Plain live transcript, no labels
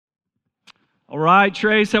All right,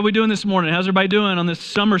 Trace, how we doing this morning? How's everybody doing on this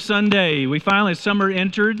summer Sunday? Summer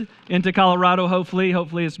entered into Colorado, hopefully.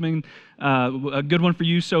 Hopefully it's been a good one for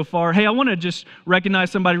you so far. Hey, I want to just recognize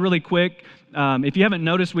somebody really quick. If you haven't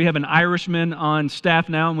noticed, we have an Irishman on staff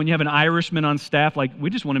now, and when you have an Irishman on staff, we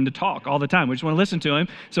just want him to talk all the time. We just want to listen to him.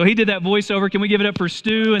 So he did that voiceover. Can we give it up for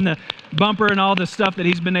Stu and the bumper and all the stuff that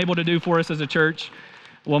he's been able to do for us as a church?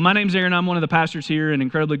 Well, my name's Aaron. I'm one of the pastors here and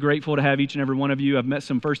incredibly grateful to have each and every one of you. I've met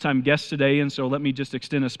some first-time guests today, and so let me just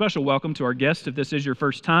extend a special welcome to our guests. If this is your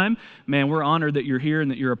first time, man, we're honored that you're here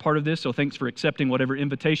and that you're a part of this, so thanks for accepting whatever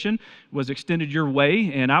invitation was extended your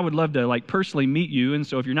way, and I would love to personally meet you, and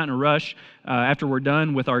so if you're not in a rush, after we're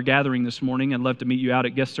done with our gathering this morning, I'd love to meet you out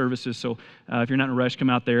at guest services, so if you're not in a rush,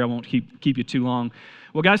 come out there. I won't keep you too long.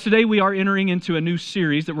 Well, guys, today we are entering into a new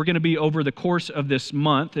series that we're going to be over the course of this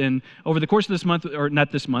month. And over the course of this month, or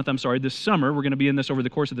not this month, I'm sorry, this summer, we're going to be in this over the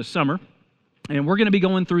course of the summer. And we're going to be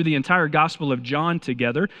going through the entire Gospel of John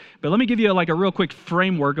together. But let me give you a real quick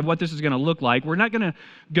framework of what this is going to look like. We're not going to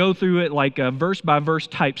go through it like a verse-by-verse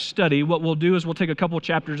type study. What we'll do is we'll take a couple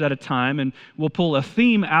chapters at a time, and we'll pull a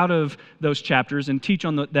theme out of those chapters and teach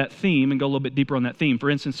on that theme and go a little bit deeper on that theme.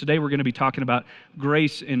 For instance, today we're going to be talking about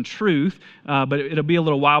grace and truth, but it'll be a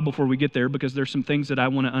little while before we get there because there's some things that I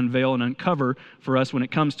want to unveil and uncover for us when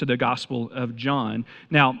it comes to the Gospel of John.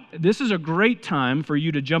 Now, this is a great time for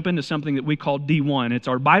you to jump into something that we call D1. It's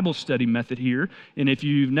our Bible study method here, and if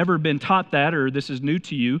you've never been taught that or this is new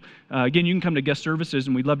to you, again, you can come to guest services,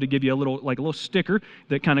 and we'd love to give you a little sticker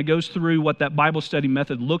that kind of goes through what that Bible study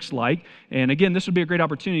method looks like. And again, this would be a great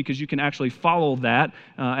opportunity because you can actually follow that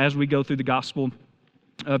as we go through the Gospel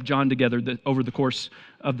of John together over the course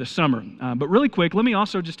of the summer. But really quick, let me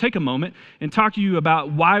also just take a moment and talk to you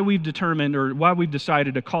about why we've determined or why we've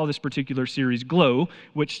decided to call this particular series GLOW,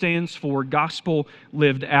 which stands for Gospel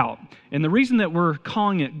Lived Out. And the reason that we're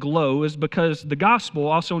calling it GLOW is because the gospel,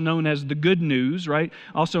 also known as the good news, right?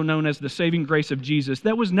 Also known as the saving grace of Jesus,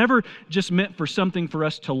 that was never just meant for something for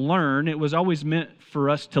us to learn. It was always meant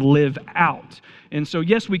for us to live out. And so,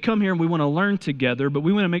 yes, we come here and we want to learn together, but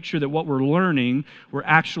we want to make sure that what we're learning, we're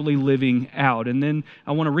actually living out. And then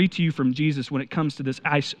I want to read to you from Jesus when it comes to this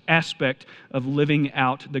aspect of living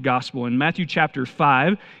out the gospel. In Matthew chapter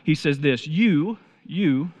 5, he says this, You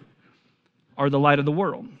are the light of the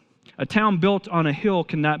world. A town built on a hill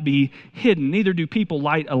cannot be hidden. Neither do people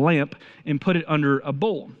light a lamp and put it under a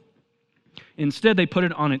bowl. Instead, they put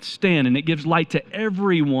it on its stand, and it gives light to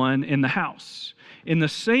everyone in the house. In the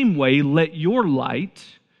same way, let your light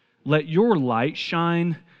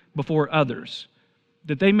shine before others,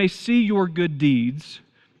 that they may see your good deeds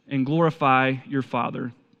and glorify your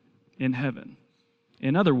Father in heaven.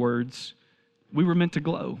 In other words, we were meant to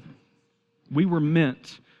glow. We were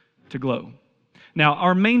meant to glow. Now,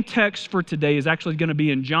 our main text for today is actually going to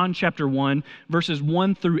be in John chapter 1, verses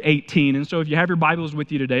 1 through 18. And so if you have your Bibles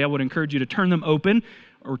with you today, I would encourage you to turn them open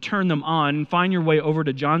or turn them on and find your way over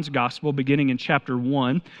to John's Gospel beginning in chapter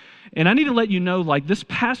 1. And I need to let you know, this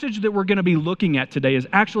passage that we're going to be looking at today is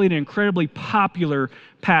actually an incredibly popular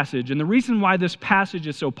passage. And the reason why this passage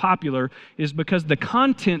is so popular is because the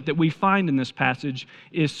content that we find in this passage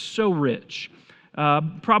is so rich.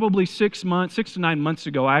 Probably 6 to 9 months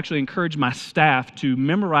ago, I actually encouraged my staff to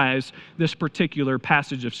memorize this particular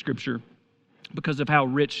passage of Scripture because of how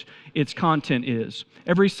rich its content is.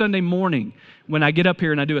 Every Sunday morning, when I get up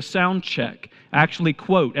here and I do a sound check, I actually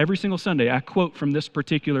quote, every single Sunday, I quote from this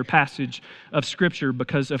particular passage of Scripture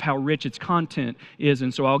because of how rich its content is.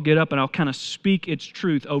 And so I'll get up and I'll kind of speak its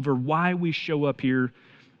truth over why we show up here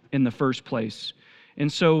in the first place.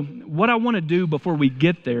 And so what I want to do before we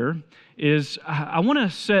get there is I want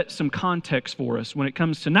to set some context for us when it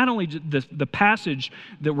comes to not only the passage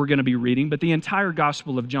that we're going to be reading, but the entire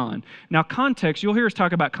Gospel of John. Now, context, you'll hear us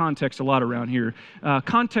talk about context a lot around here.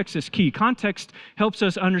 Context is key. Context helps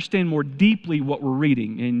us understand more deeply what we're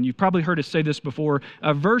reading. And you've probably heard us say this before,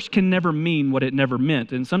 a verse can never mean what it never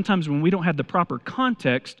meant. And sometimes when we don't have the proper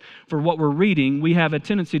context for what we're reading, we have a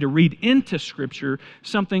tendency to read into Scripture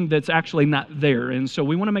something that's actually not there. And so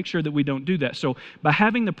we want to make sure that we don't do that. So by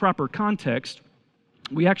having the proper context,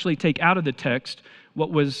 we actually take out of the text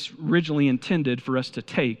what was originally intended for us to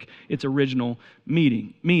take its original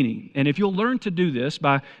meaning. And if you'll learn to do this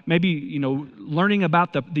by maybe, learning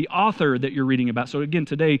about the author that you're reading about. So again,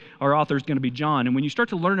 today our author is going to be John. And when you start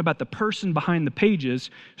to learn about the person behind the pages,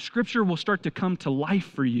 Scripture will start to come to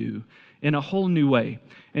life for you in a whole new way.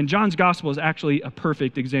 And John's gospel is actually a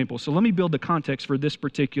perfect example. So let me build the context for this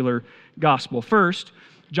particular gospel. First,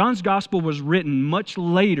 John's gospel was written much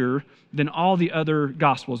later than all the other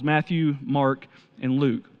gospels, Matthew, Mark, and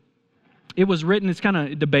Luke. It was written, it's kind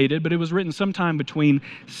of debated, but it was written sometime between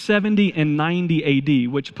 70 and 90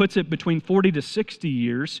 AD, which puts it between 40 to 60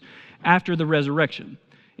 years after the resurrection.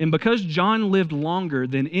 And because John lived longer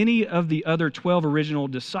than any of the other 12 original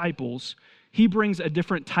disciples, he brings a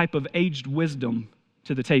different type of aged wisdom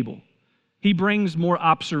to the table. He brings more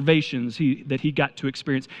observations that he got to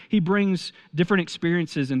experience. He brings different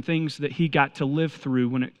experiences and things that he got to live through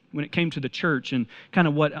when it came to the church and kind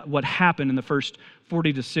of what happened in the first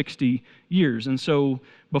 40 to 60 years. And so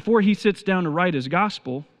before he sits down to write his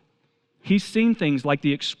gospel, he's seen things like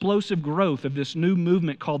the explosive growth of this new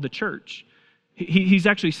movement called the church. He's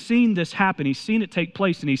actually seen this happen. He's seen it take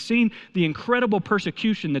place, and he's seen the incredible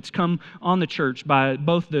persecution that's come on the church by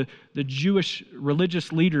both the Jewish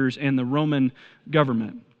religious leaders and the Roman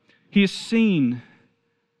government. He has seen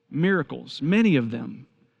miracles, many of them,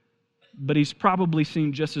 but he's probably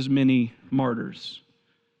seen just as many martyrs.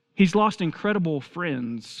 He's lost incredible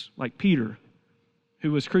friends like Peter,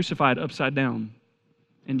 who was crucified upside down,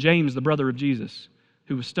 and James, the brother of Jesus,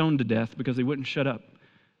 who was stoned to death because he wouldn't shut up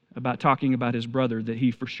about talking about his brother that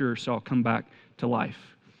he for sure saw come back to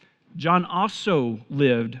life. John also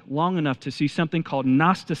lived long enough to see something called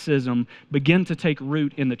Gnosticism begin to take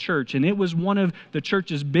root in the church, and it was one of the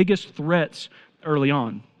church's biggest threats early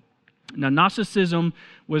on. Now, Gnosticism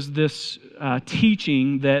was this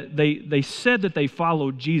teaching that they said that they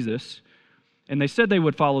followed Jesus, and they said they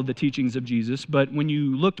would follow the teachings of Jesus, but when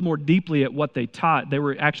you looked more deeply at what they taught, they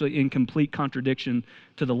were actually in complete contradiction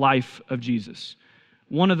to the life of Jesus.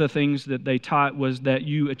 One of the things that they taught was that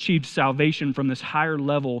you achieved salvation from this higher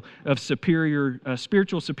level of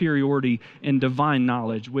spiritual superiority and divine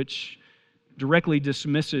knowledge, which directly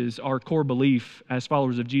dismisses our core belief as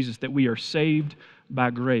followers of Jesus that we are saved by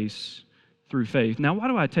grace through faith. Now, why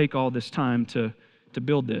do I take all this time to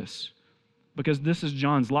build this? Because this is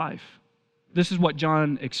John's life. This is what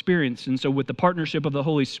John experienced. And so with the partnership of the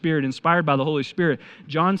Holy Spirit, inspired by the Holy Spirit,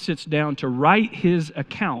 John sits down to write his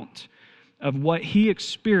account of what he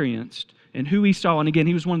experienced and who he saw. And again,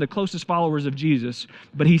 he was one of the closest followers of Jesus,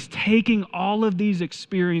 but he's taking all of these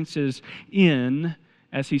experiences in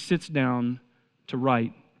as he sits down to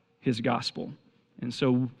write his gospel. And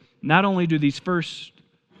so not only do these first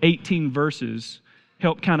 18 verses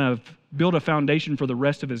help kind of build a foundation for the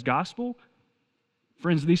rest of his gospel,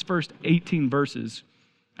 friends, these first 18 verses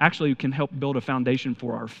actually can help build a foundation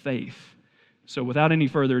for our faith. So without any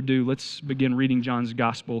further ado, let's begin reading John's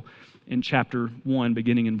gospel in chapter 1,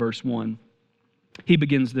 beginning in verse 1. He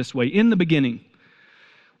begins this way: "In the beginning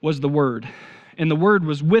was the Word, and the Word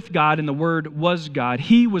was with God, and the Word was God.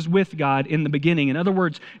 He was with God in the beginning." In other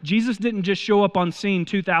words, Jesus didn't just show up on scene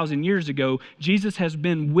 2,000 years ago. Jesus has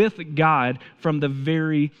been with God from the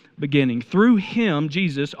very beginning. Through Him,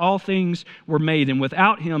 Jesus, all things were made, and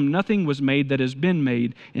without Him nothing was made that has been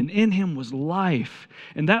made. And in Him was life,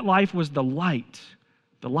 and that life was the light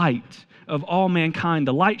of all mankind.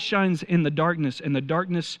 The light shines in the darkness, and the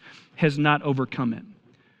darkness has not overcome it.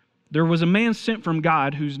 There was a man sent from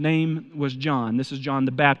God whose name was John. This is John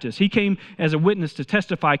the Baptist. He came as a witness to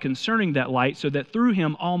testify concerning that light, so that through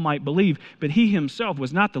him all might believe. But he himself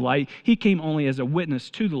was not the light. He came only as a witness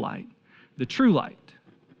to the light. The true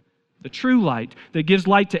light that gives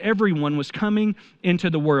light to everyone was coming into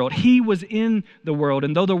the world. He was in the world,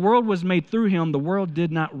 and though the world was made through him, the world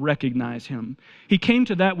did not recognize him. He came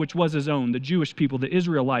to that which was his own, the Jewish people, the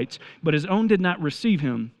Israelites, but his own did not receive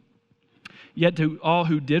him. Yet to all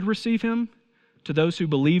who did receive him, to those who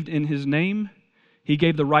believed in his name, he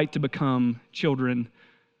gave the right to become children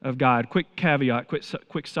of God. Quick caveat,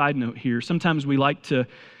 quick side note here. Sometimes we like to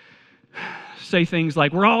say things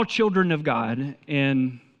like, we're all children of God,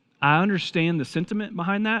 and I understand the sentiment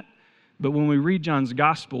behind that, but when we read John's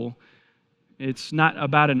gospel, it's not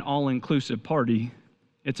about an all-inclusive party.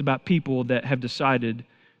 It's about people that have decided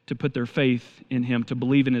to put their faith in him, to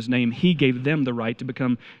believe in his name. He gave them the right to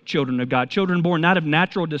become children of God. Children born not of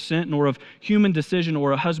natural descent, nor of human decision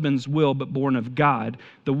or a husband's will, but born of God.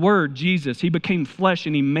 The Word, Jesus, he became flesh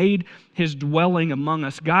and he made his dwelling among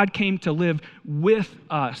us. God came to live with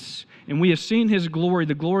us. And we have seen his glory,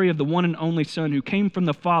 the glory of the one and only Son who came from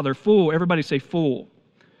the Father, full, everybody say full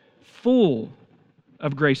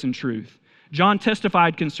of grace and truth. John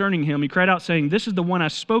testified concerning him. He cried out saying, "This is the one I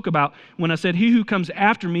spoke about when I said, he who comes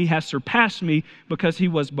after me has surpassed me because he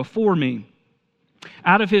was before me."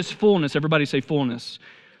 Out of his fullness, everybody say fullness,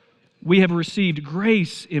 we have received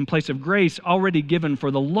grace in place of grace already given,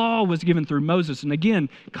 for the law was given through Moses. And again,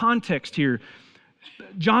 context here.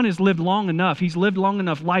 John has lived long enough. He's lived long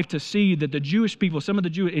enough life to see that the Jewish people, some of the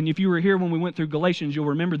Jewish, and if you were here when we went through Galatians, you'll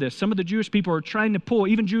remember this. Some of the Jewish people are trying to pull,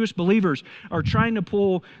 even Jewish believers are trying to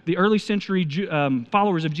pull the early century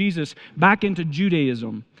followers of Jesus back into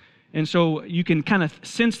Judaism. And so you can kind of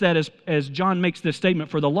sense that as John makes this statement,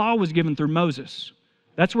 for the law was given through Moses.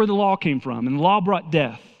 That's where the law came from, and the law brought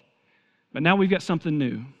death. But now we've got something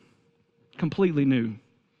new, completely new.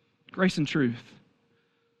 Grace and truth.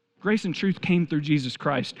 Grace and truth came through Jesus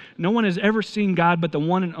Christ. No one has ever seen God but the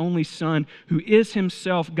one and only Son, who is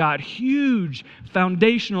himself God. Huge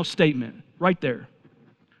foundational statement right there.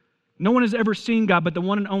 No one has ever seen God but the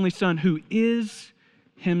one and only Son, who is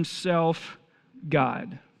himself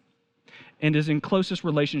God and is in closest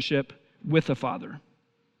relationship with the Father,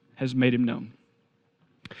 has made him known.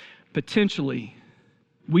 Potentially,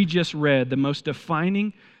 we just read the most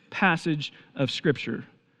defining passage of Scripture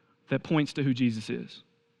that points to who Jesus is.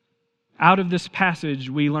 Out of this passage,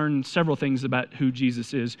 we learn several things about who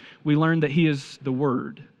Jesus is. We learn that he is the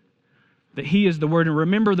Word. That he is the Word. And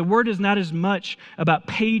remember, the Word is not as much about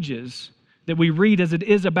pages that we read as it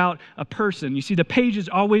is about a person. You see, the pages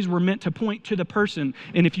always were meant to point to the person.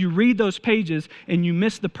 And if you read those pages and you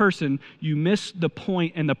miss the person, you miss the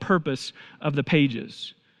point and the purpose of the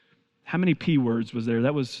pages. How many P words was there?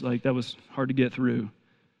 That was hard to get through.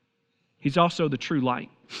 He's also the true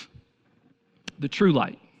light. The true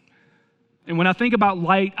light. And when I think about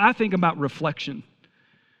light, I think about reflection.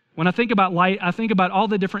 When I think about light, I think about all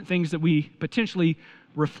the different things that we potentially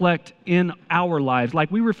reflect in our lives.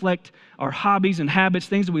 Like we reflect our hobbies and habits,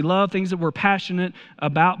 things that we love, things that we're passionate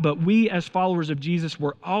about. But we as followers of Jesus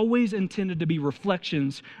were always intended to be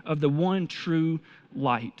reflections of the one true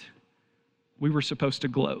light. We were supposed to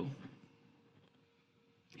glow.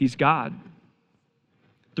 He's God.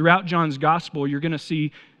 Throughout John's gospel, you're going to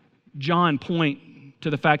see John point to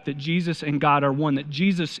the fact that Jesus and God are one, that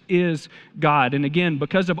Jesus is God. And again,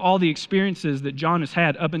 because of all the experiences that John has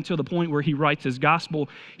had up until the point where he writes his gospel,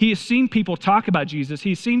 he has seen people talk about Jesus.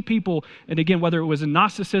 He's seen people, and again, whether it was in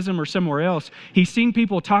Gnosticism or somewhere else, he's seen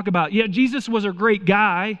people talk about, yeah, Jesus was a great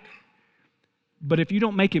guy, but if you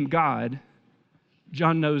don't make him God,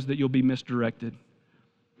 John knows that you'll be misdirected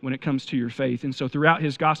when it comes to your faith. And so throughout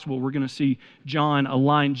his gospel, we're going to see John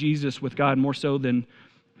align Jesus with God more so than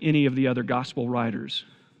any of the other gospel writers.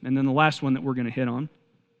 And then the last one that we're going to hit on,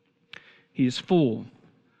 he is full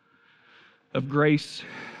of grace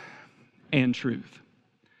and truth.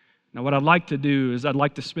 Now, what I'd like to do is I'd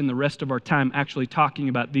like to spend the rest of our time actually talking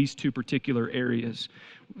about these two particular areas.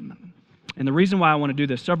 And the reason why I want to do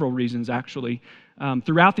this, several reasons actually.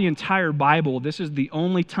 Throughout the entire Bible, this is the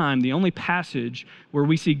only time, the only passage where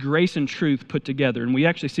we see grace and truth put together. And we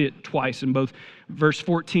actually see it twice in both verse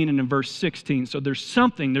 14 and in verse 16. So there's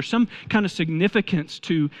some kind of significance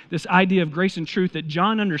to this idea of grace and truth that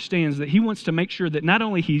John understands, that he wants to make sure that not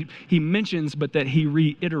only he mentions, but that he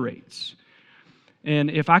reiterates.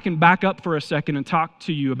 And if I can back up for a second and talk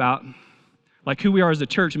to you about like who we are as a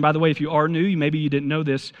church. And by the way, if you are new, maybe you didn't know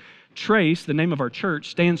this, Trace, the name of our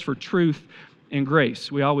church, stands for truth and grace.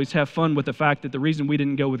 We always have fun with the fact that the reason we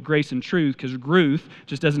didn't go with grace and truth, because Ruth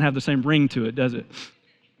just doesn't have the same ring to it, does it?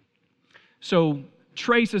 So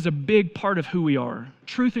Trace is a big part of who we are.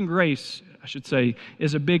 Truth and grace, I should say,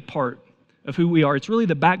 is a big part of who we are. It's really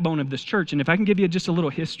the backbone of this church. And if I can give you just a little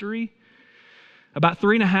history, about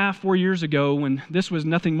 4 years ago, when this was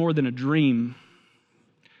nothing more than a dream,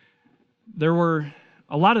 there were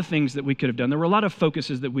a lot of things that we could have done. There were a lot of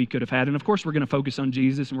focuses that we could have had. And of course, we're going to focus on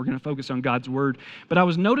Jesus and we're going to focus on God's Word. But I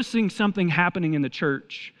was noticing something happening in the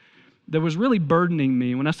church that was really burdening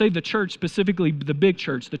me. When I say the church, specifically the big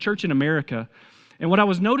church, the church in America. And what I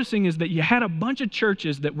was noticing is that you had a bunch of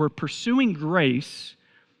churches that were pursuing grace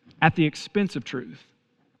at the expense of truth.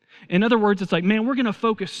 In other words, it's like, man, we're going to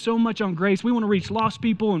focus so much on grace. We want to reach lost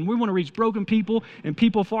people and we want to reach broken people and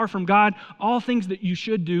people far from God, all things that you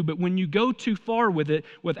should do. But when you go too far with it,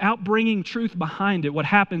 without bringing truth behind it, what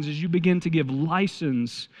happens is you begin to give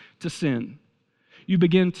license to sin. You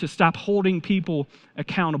begin to stop holding people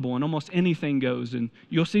accountable and almost anything goes. And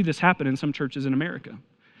you'll see this happen in some churches in America.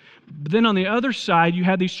 But then on the other side, you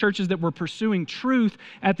had these churches that were pursuing truth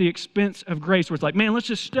at the expense of grace, where it's like, man, let's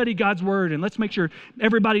just study God's Word and let's make sure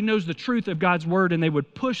everybody knows the truth of God's Word. And they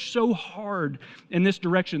would push so hard in this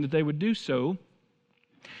direction that they would do so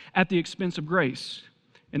at the expense of grace.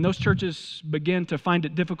 And those churches began to find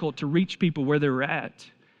it difficult to reach people where they were at,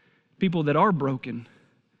 people that are broken,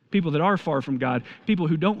 people that are far from God, people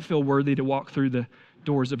who don't feel worthy to walk through the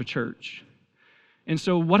doors of a church. And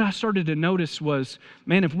so what I started to notice was,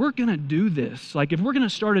 man, if we're going to do this, like if we're going to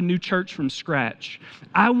start a new church from scratch,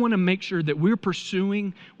 I want to make sure that we're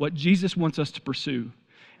pursuing what Jesus wants us to pursue.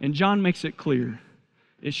 And John makes it clear.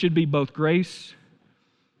 It should be both grace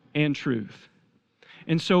and truth.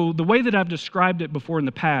 And so the way that I've described it before in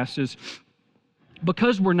the past is,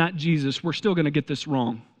 because we're not Jesus, we're still going to get this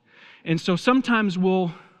wrong. And so sometimes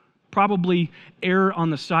we'll probably err on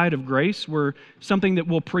the side of grace, where something that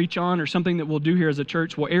we'll preach on or something that we'll do here as a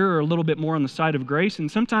church will err a little bit more on the side of grace. And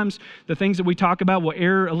sometimes the things that we talk about will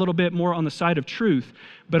err a little bit more on the side of truth.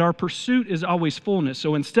 But our pursuit is always fullness.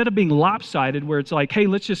 So instead of being lopsided, where it's like, hey,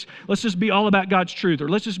 let's just be all about God's truth, or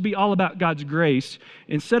let's just be all about God's grace,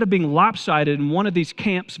 instead of being lopsided in one of these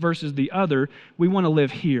camps versus the other, we want to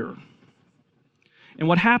live here. And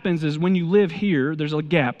what happens is when you live here, there's a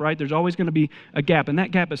gap, right? There's always going to be a gap, and that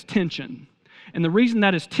gap is tension. And the reason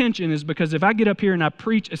that is tension is because if I get up here and I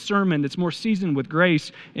preach a sermon that's more seasoned with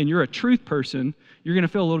grace and you're a truth person, you're going to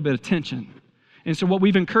feel a little bit of tension. And so what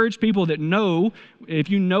we've encouraged people that know, if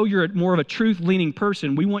you know you're more of a truth-leaning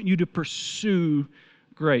person, we want you to pursue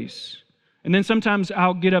grace. And then sometimes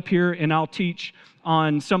I'll get up here and I'll teach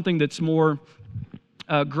on something that's more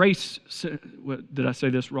grace. Did I say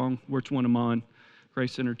this wrong? Which one am I on?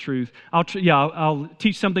 Grace-centered truth. I'll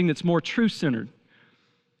teach something that's more truth-centered.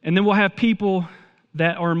 And then we'll have people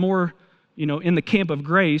that are more, in the camp of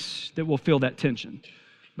grace that will feel that tension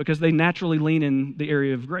because they naturally lean in the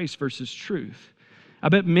area of grace versus truth. I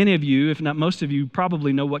bet many of you, if not most of you,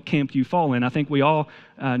 probably know what camp you fall in. I think we all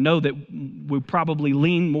know that we probably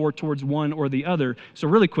lean more towards one or the other. So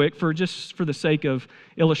really quick, for the sake of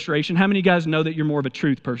illustration, how many of you guys know that you're more of a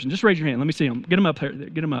truth person? Just raise your hand. Let me see them. Get them up there.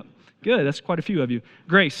 Get them up. Good, that's quite a few of you.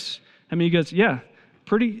 Grace, how many of you guys? Yeah,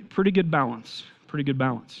 pretty good balance,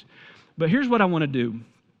 But here's what I want to do.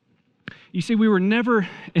 You see, we were never,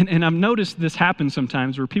 and I've noticed this happen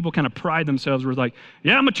sometimes where people kind of pride themselves, where it's like,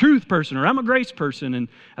 yeah, I'm a truth person or I'm a grace person, and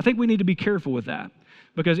I think we need to be careful with that.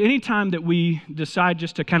 Because anytime that we decide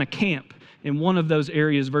just to kind of camp in one of those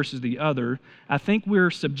areas versus the other, I think we're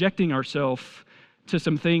subjecting ourselves to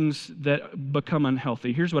some things that become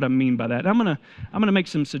unhealthy. Here's what I mean by that. I'm gonna make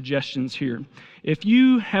some suggestions here. If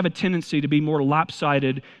you have a tendency to be more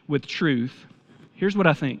lopsided with truth, here's what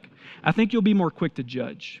I think. I think you'll be more quick to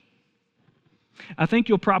judge. I think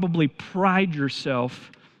you'll probably pride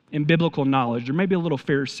yourself in biblical knowledge, or maybe a little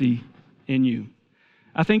Pharisee in you.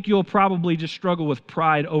 I think you'll probably just struggle with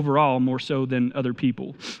pride overall more so than other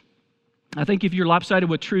people. I think if you're lopsided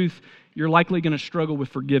with truth, you're likely going to struggle with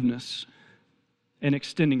forgiveness and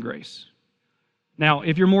extending grace. Now,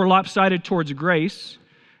 if you're more lopsided towards grace,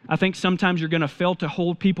 I think sometimes you're going to fail to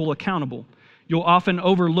hold people accountable. You'll often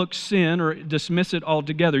overlook sin or dismiss it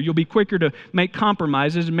altogether. You'll be quicker to make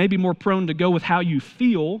compromises and maybe more prone to go with how you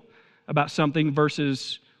feel about something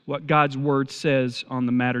versus what God's word says on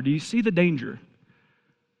the matter. Do you see the danger?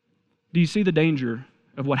 Do you see the danger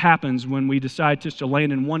of what happens when we decide just to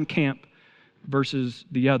land in one camp versus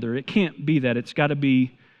the other? It can't be that. It's got to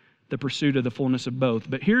be the pursuit of the fullness of both.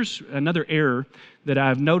 But here's another error that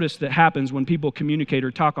I've noticed that happens when people communicate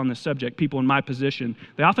or talk on this subject, people in my position.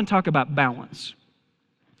 They often talk about balance.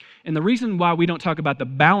 And the reason why we don't talk about the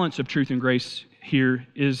balance of truth and grace here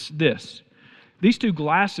is this. These two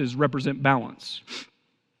glasses represent balance,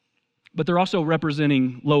 but they're also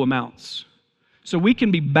representing low amounts. So we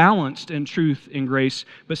can be balanced in truth and grace,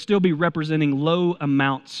 but still be representing low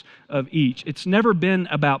amounts of each. It's never been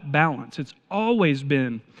about balance. It's always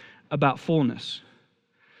been about fullness.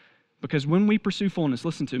 Because when we pursue fullness,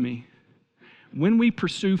 listen to me, when we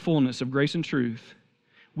pursue fullness of grace and truth,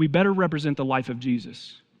 we better represent the life of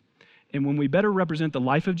Jesus. And when we better represent the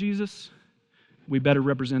life of Jesus, we better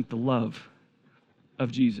represent the love of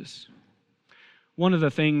Jesus. One of the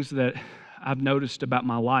things that I've noticed about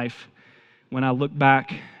my life when I look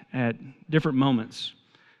back at different moments,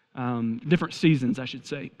 different seasons, I should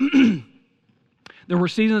say, there were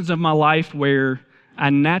seasons of my life where I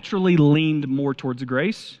naturally leaned more towards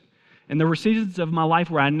grace, and there were seasons of my life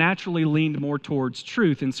where I naturally leaned more towards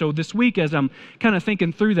truth. And so this week, as I'm kind of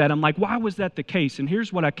thinking through that, I'm like, why was that the case? And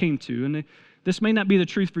here's what I came to. And this may not be the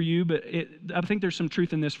truth for you, but I think there's some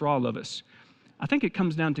truth in this for all of us. I think it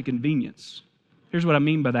comes down to convenience. Here's what I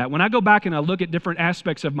mean by that. When I go back and I look at different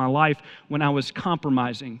aspects of my life when I was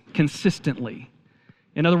compromising consistently,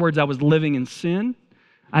 in other words, I was living in sin,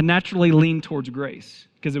 I naturally leaned towards grace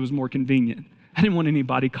because it was more convenient. I didn't want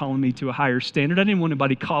anybody calling me to a higher standard. I didn't want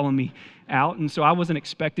anybody calling me out. And so I wasn't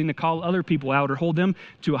expecting to call other people out or hold them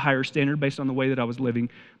to a higher standard based on the way that I was living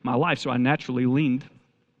my life. So I naturally leaned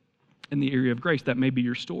in the area of grace. That may be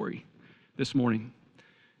your story this morning.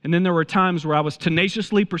 And then there were times where I was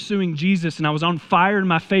tenaciously pursuing Jesus and I was on fire in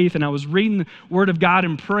my faith and I was reading the Word of God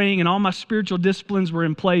and praying and all my spiritual disciplines were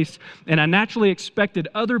in place. And I naturally expected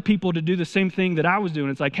other people to do the same thing that I was doing.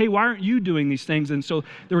 It's like, hey, why aren't you doing these things? And so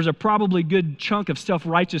there was a probably good chunk of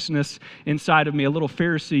self-righteousness inside of me, a little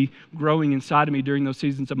Pharisee growing inside of me during those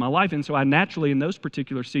seasons of my life. And so I naturally, in those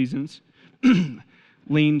particular seasons,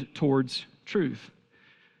 leaned towards truth.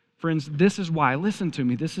 Friends, this is why, listen to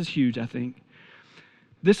me, this is huge, I think.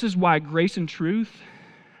 This is why grace and truth,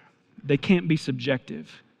 they can't be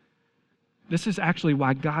subjective. This is actually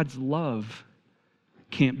why God's love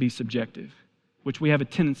can't be subjective, which we have a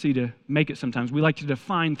tendency to make it sometimes. We like to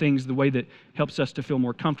define things the way that helps us to feel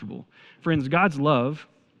more comfortable. Friends, God's love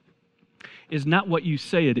is not what you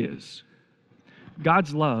say it is.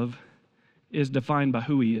 God's love is defined by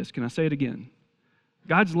who He is. Can I say it again?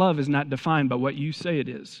 God's love is not defined by what you say it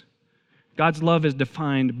is. God's love is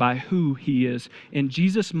defined by who He is. And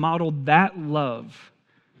Jesus modeled that love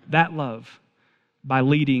by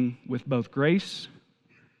leading with both grace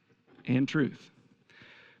and truth.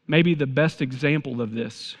 Maybe the best example of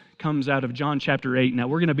this comes out of John chapter 8. Now,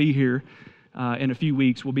 we're going to be here in a few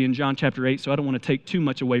weeks. We'll be in John chapter 8, so I don't want to take too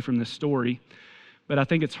much away from this story. But I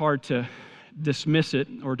think it's hard to dismiss it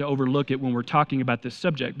or to overlook it when we're talking about this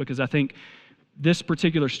subject, because I think this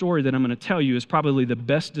particular story that I'm going to tell you is probably the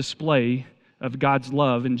best display of God's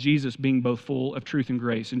love and Jesus being both full of truth and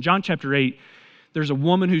grace. In John chapter 8, there's a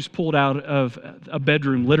woman who's pulled out of a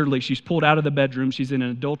bedroom. Literally, she's pulled out of the bedroom. She's in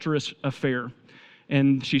an adulterous affair.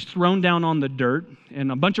 And she's thrown down on the dirt,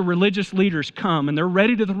 and a bunch of religious leaders come, and they're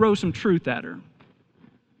ready to throw some truth at her.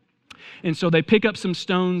 And so they pick up some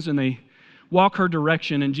stones, and they walk her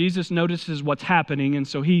direction, and Jesus notices what's happening, and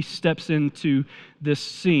so He steps into this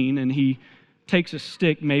scene, and He takes a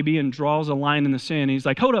stick maybe and draws a line in the sand. He's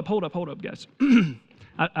like, hold up, guys.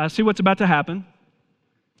 I see what's about to happen.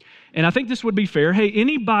 And I think this would be fair. Hey,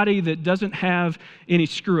 anybody that doesn't have any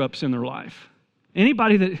screw-ups in their life,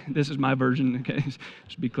 anybody that, this is my version, okay,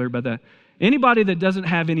 just be clear about that. Anybody that doesn't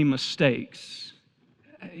have any mistakes,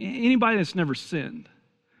 anybody that's never sinned,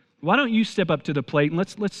 why don't you step up to the plate and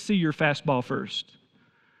let's see your fastball first.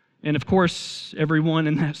 And of course, everyone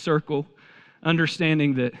in that circle,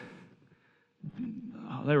 understanding that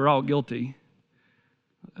they were all guilty,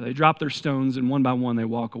 they drop their stones and one by one they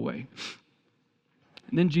walk away.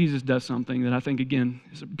 And then Jesus does something that I think, again,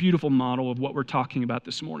 is a beautiful model of what we're talking about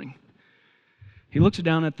this morning. He looks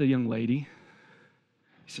down at the young lady.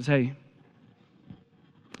 He says, hey,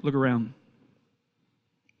 look around.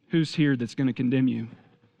 Who's here that's going to condemn you?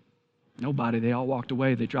 Nobody. They all walked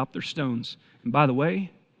away. They dropped their stones. And by the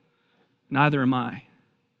way, neither am I.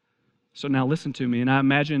 So now listen to me. And I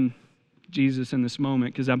imagine Jesus in this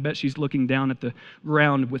moment, because I bet she's looking down at the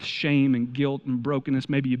ground with shame and guilt and brokenness.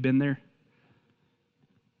 Maybe you've been there.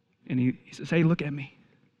 And he says, hey, look at me.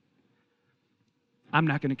 I'm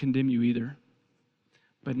not going to condemn you either.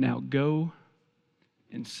 But now go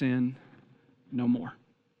and sin no more.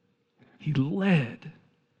 He led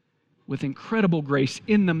with incredible grace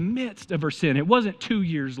in the midst of her sin. It wasn't 2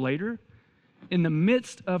 years later. In the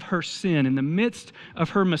midst of her sin, in the midst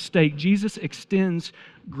of her mistake, Jesus extends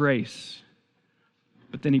grace.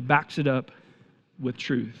 But then He backs it up with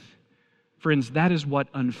truth. Friends, that is what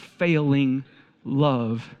unfailing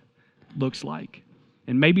love looks like.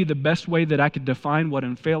 And maybe the best way that I could define what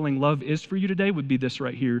unfailing love is for you today would be this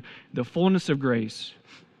right here. The fullness of grace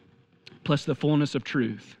plus the fullness of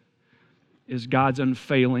truth is God's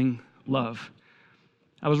unfailing love.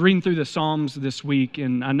 I was reading through the Psalms this week,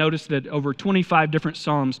 and I noticed that over 25 different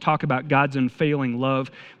Psalms talk about God's unfailing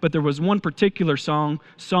love, but there was one particular psalm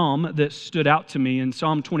that stood out to me. In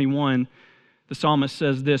Psalm 21, the psalmist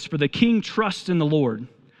says this, "For the king trusts in the Lord.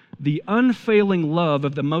 The unfailing love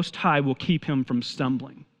of the Most High will keep him from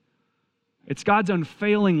stumbling." It's God's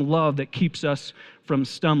unfailing love that keeps us from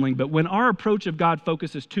stumbling. But when our approach of God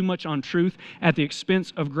focuses too much on truth at the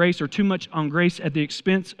expense of grace, or too much on grace at the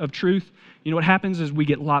expense of truth, you know what happens is we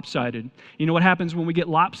get lopsided. You know what happens when we get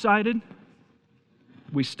lopsided?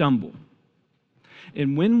 We stumble.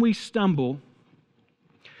 And when we stumble,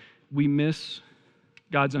 we miss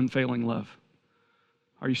God's unfailing love.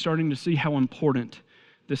 Are you starting to see how important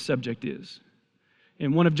this subject is?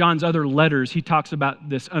 In one of John's other letters, he talks about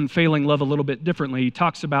this unfailing love a little bit differently. He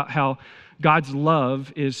talks about how God's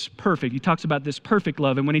love is perfect. He talks about this perfect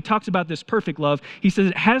love. And when he talks about this perfect love, he says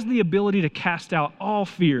it has the ability to cast out all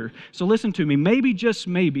fear. So listen to me. Maybe, just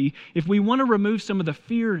maybe, if we want to remove some of the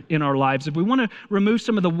fear in our lives, if we want to remove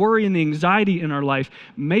some of the worry and the anxiety in our life,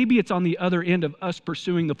 maybe it's on the other end of us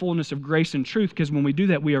pursuing the fullness of grace and truth, because when we do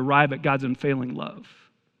that, we arrive at God's unfailing love.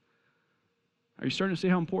 Are you starting to see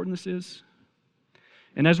how important this is?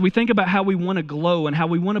 And as we think about how we want to glow and how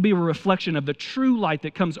we want to be a reflection of the true light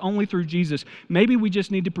that comes only through Jesus, maybe we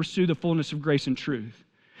just need to pursue the fullness of grace and truth.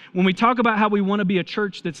 When we talk about how we want to be a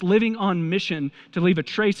church that's living on mission to leave a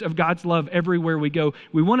trace of God's love everywhere we go,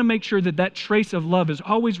 we want to make sure that that trace of love is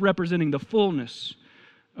always representing the fullness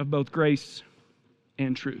of both grace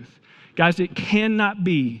and truth. Guys, it cannot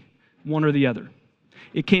be one or the other.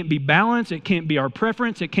 It can't be balance. It can't be our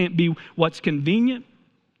preference. It can't be what's convenient.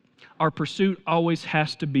 Our pursuit always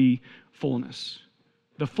has to be fullness.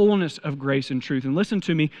 The fullness of grace and truth. And listen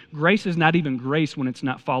to me, grace is not even grace when it's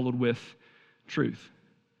not followed with truth.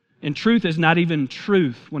 And truth is not even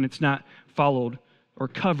truth when it's not followed or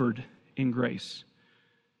covered in grace.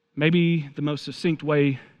 Maybe the most succinct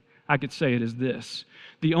way I could say it is this.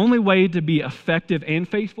 The only way to be effective and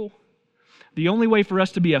faithful, the only way for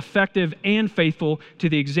us to be effective and faithful to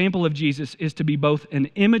the example of Jesus is to be both an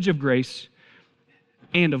image of grace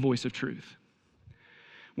and a voice of truth.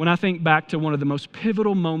 When I think back to one of the most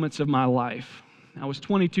pivotal moments of my life, I was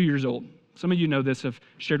 22 years old. Some of you know this. I've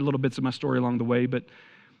shared little bits of my story along the way, but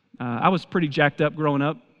I was pretty jacked up growing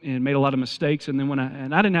up and made a lot of mistakes. And then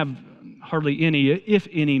I didn't have hardly any, if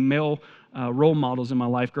any, male role models in my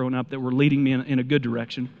life growing up that were leading me in a good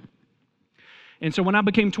direction. And so when I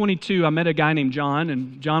became 22, I met a guy named John,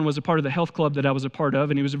 and John was a part of the health club that I was a part of,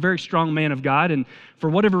 and he was a very strong man of God, and for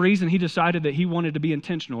whatever reason, he decided that he wanted to be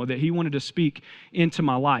intentional, that he wanted to speak into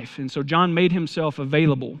my life. And so John made himself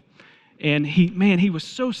available, and he was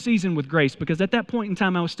so seasoned with grace, because at that point in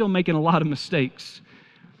time, I was still making a lot of mistakes.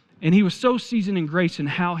 And he was so seasoned in grace in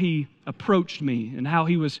how he approached me and how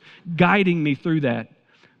he was guiding me through that.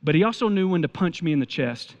 But he also knew when to punch me in the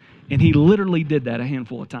chest, and he literally did that a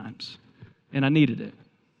handful of times. And I needed it.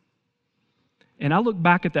 And I look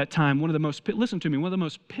back at that time, one of the most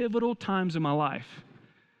pivotal times in my life.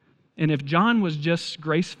 And if John was just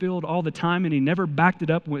grace-filled all the time and he never backed it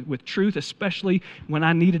up with truth, especially when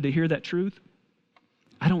I needed to hear that truth,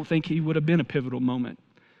 I don't think he would have been a pivotal moment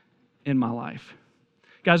in my life.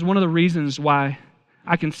 Guys, one of the reasons why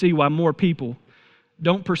I can see why more people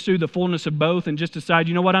don't pursue the fullness of both and just decide,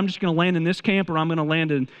 you know what, I'm just going to land in this camp or I'm going to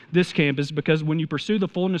land in this camp is because when you pursue the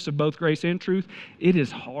fullness of both grace and truth, it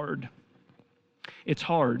is hard. It's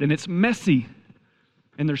hard and it's messy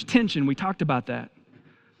and there's tension. We talked about that.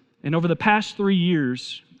 And over the past 3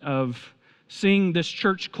 years of seeing this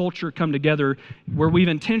church culture come together where we've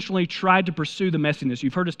intentionally tried to pursue the messiness,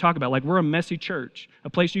 you've heard us talk about, like we're a messy church, a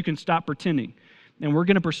place you can stop pretending. And we're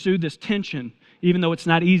going to pursue this tension, even though it's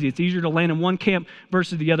not easy. It's easier to land in one camp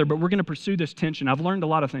versus the other, but we're going to pursue this tension. I've learned a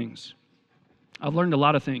lot of things.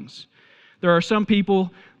 There are some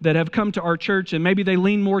people that have come to our church and maybe they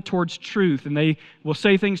lean more towards truth and they will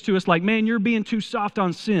say things to us like, man, you're being too soft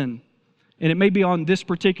on sin. And it may be on this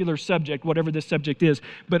particular subject, whatever this subject is.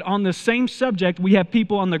 But on the same subject, we have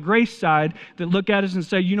people on the grace side that look at us and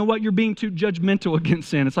say, you know what, you're being too judgmental against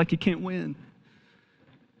sin. It's like you can't win.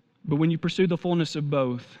 But when you pursue the fullness of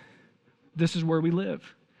both, this is where we live.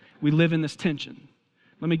 We live in this tension.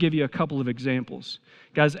 Let me give you a couple of examples.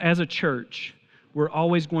 Guys, as a church, we're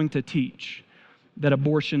always going to teach that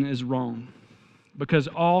abortion is wrong because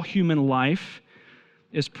all human life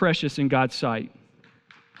is precious in God's sight.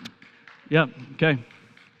 Yep, okay.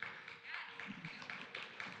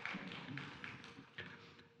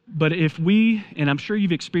 But if we, and I'm sure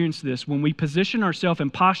you've experienced this, when we position ourselves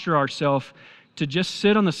and posture ourselves to just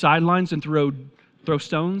sit on the sidelines and throw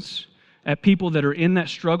stones at people that are in that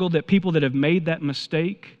struggle, that people that have made that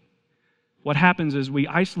mistake, what happens is we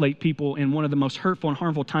isolate people in one of the most hurtful and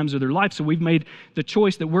harmful times of their life. So we've made the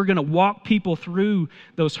choice that we're going to walk people through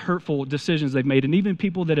those hurtful decisions they've made, and even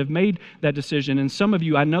people that have made that decision. And some of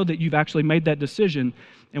you, I know that you've actually made that decision,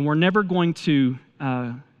 and we're never going to,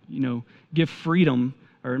 give freedom,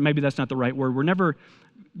 or maybe that's not the right word. We're never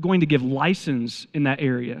going to give license in that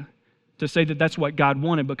area to say that that's what God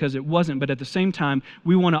wanted, because it wasn't. But at the same time,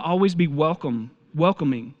 we want to always be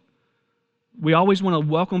welcoming. We always want to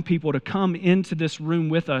welcome people to come into this room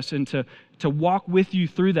with us and to walk with you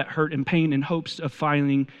through that hurt and pain in hopes of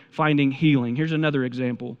finding healing. Here's another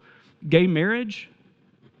example. Gay marriage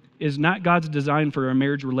is not God's design for a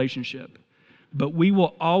marriage relationship, but we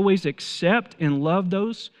will always accept and love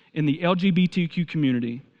those in the LGBTQ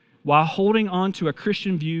community while holding on to a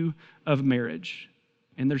Christian view of marriage.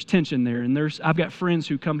 And there's tension there. And I've got friends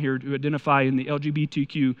who come here to identify in the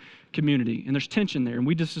LGBTQ community. And there's tension there. And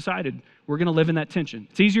we just decided we're going to live in that tension.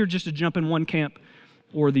 It's easier just to jump in one camp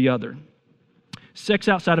or the other. Sex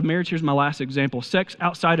outside of marriage, here's my last example. Sex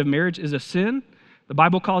outside of marriage is a sin. The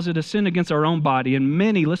Bible calls it a sin against our own body. And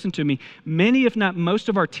many, listen to me, many, if not most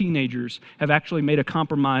of our teenagers have actually made a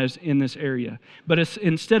compromise in this area. But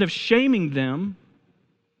instead of shaming them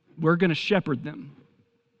we're going to shepherd them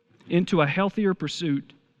into a healthier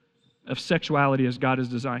pursuit of sexuality as God has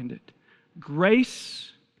designed it.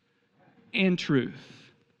 Grace and truth.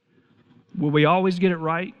 Will we always get it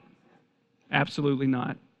right? Absolutely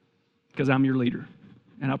not, because I'm your leader,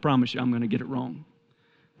 and I promise you I'm going to get it wrong.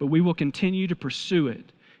 But we will continue to pursue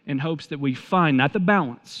it in hopes that we find not the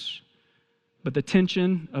balance, but the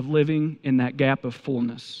tension of living in that gap of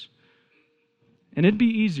fullness. And it'd be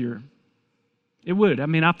easier. It would. I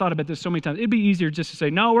mean, I've thought about this so many times. It'd be easier just to say,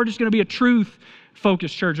 no, we're just going to be a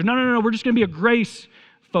truth-focused church. Or no, we're just going to be a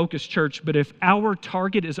grace-focused church. But if our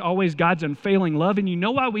target is always God's unfailing love, and you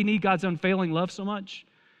know why we need God's unfailing love so much?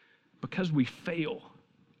 Because we fail.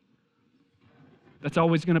 That's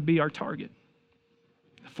always going to be our target.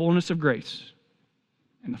 The fullness of grace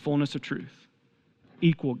and the fullness of truth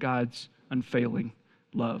equal God's unfailing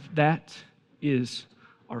love. That is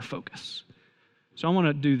our focus. So I want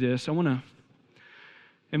to do this. I want to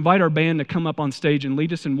invite our band to come up on stage and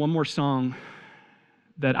lead us in one more song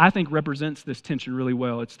that I think represents this tension really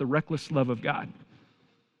well. It's the reckless love of God.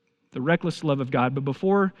 The reckless love of God. But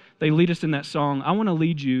before they lead us in that song, I want to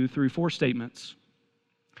lead you through 4 statements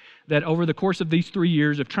that over the course of these 3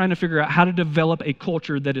 years of trying to figure out how to develop a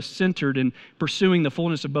culture that is centered in pursuing the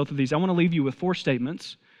fullness of both of these, I want to leave you with 4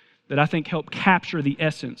 statements that I think help capture the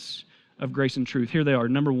essence of grace and truth. Here they are.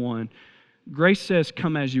 Number 1, grace says,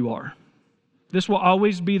 come as you are. This will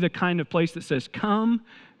always be the kind of place that says, come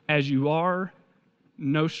as you are,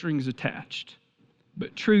 no strings attached.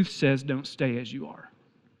 But truth says, don't stay as you are.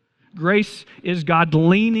 Grace is God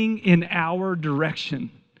leaning in our direction.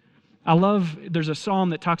 There's a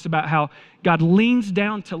psalm that talks about how God leans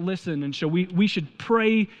down to listen, and so we should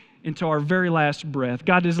pray into our very last breath.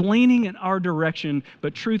 God is leaning in our direction,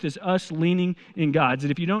 but truth is us leaning in God's.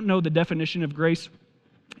 And if you don't know the definition of grace,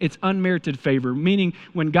 it's unmerited favor, meaning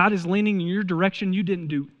when God is leaning in your direction, you didn't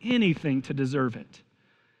do anything to deserve it.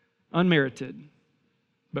 Unmerited,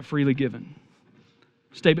 but freely given.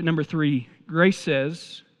 Statement number 3, grace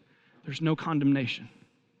says there's no condemnation.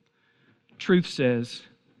 Truth says,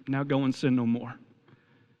 now go and sin no more.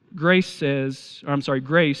 Grace is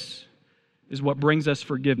what brings us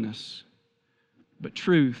forgiveness, but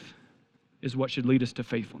truth is what should lead us to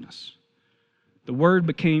faithfulness. The Word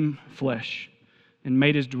became flesh and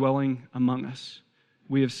made His dwelling among us.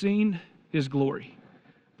 We have seen His glory,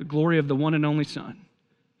 the glory of the one and only Son,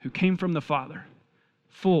 who came from the Father,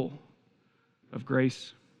 full of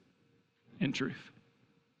grace and truth.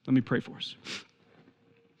 Let me pray for us.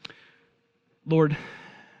 Lord,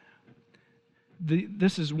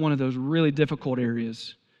 this is one of those really difficult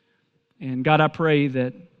areas. And God, I pray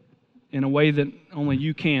that in a way that only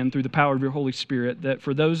you can through the power of your Holy Spirit, that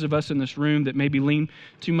for those of us in this room that maybe lean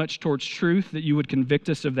too much towards truth, that you would convict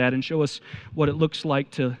us of that and show us what it looks like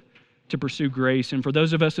to pursue grace. And for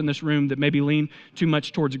those of us in this room that maybe lean too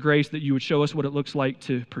much towards grace, that you would show us what it looks like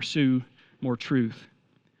to pursue more truth,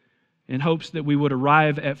 in hopes that we would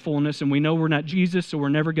arrive at fullness. And we know we're not Jesus, so we're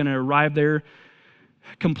never going to arrive there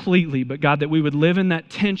completely. But God, that we would live in that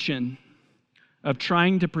tension of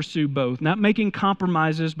trying to pursue both, not making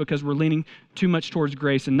compromises because we're leaning too much towards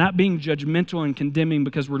grace, and not being judgmental and condemning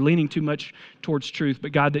because we're leaning too much towards truth.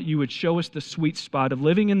 But God, that you would show us the sweet spot of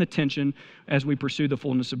living in the tension as we pursue the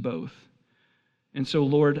fullness of both. And so,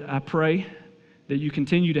 Lord, I pray that you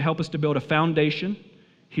continue to help us to build a foundation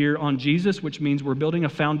here on Jesus, which means we're building a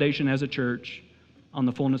foundation as a church on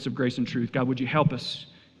the fullness of grace and truth. God, would you help us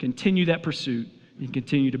continue that pursuit and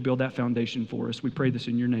continue to build that foundation for us? We pray this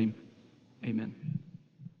in your name. Amen.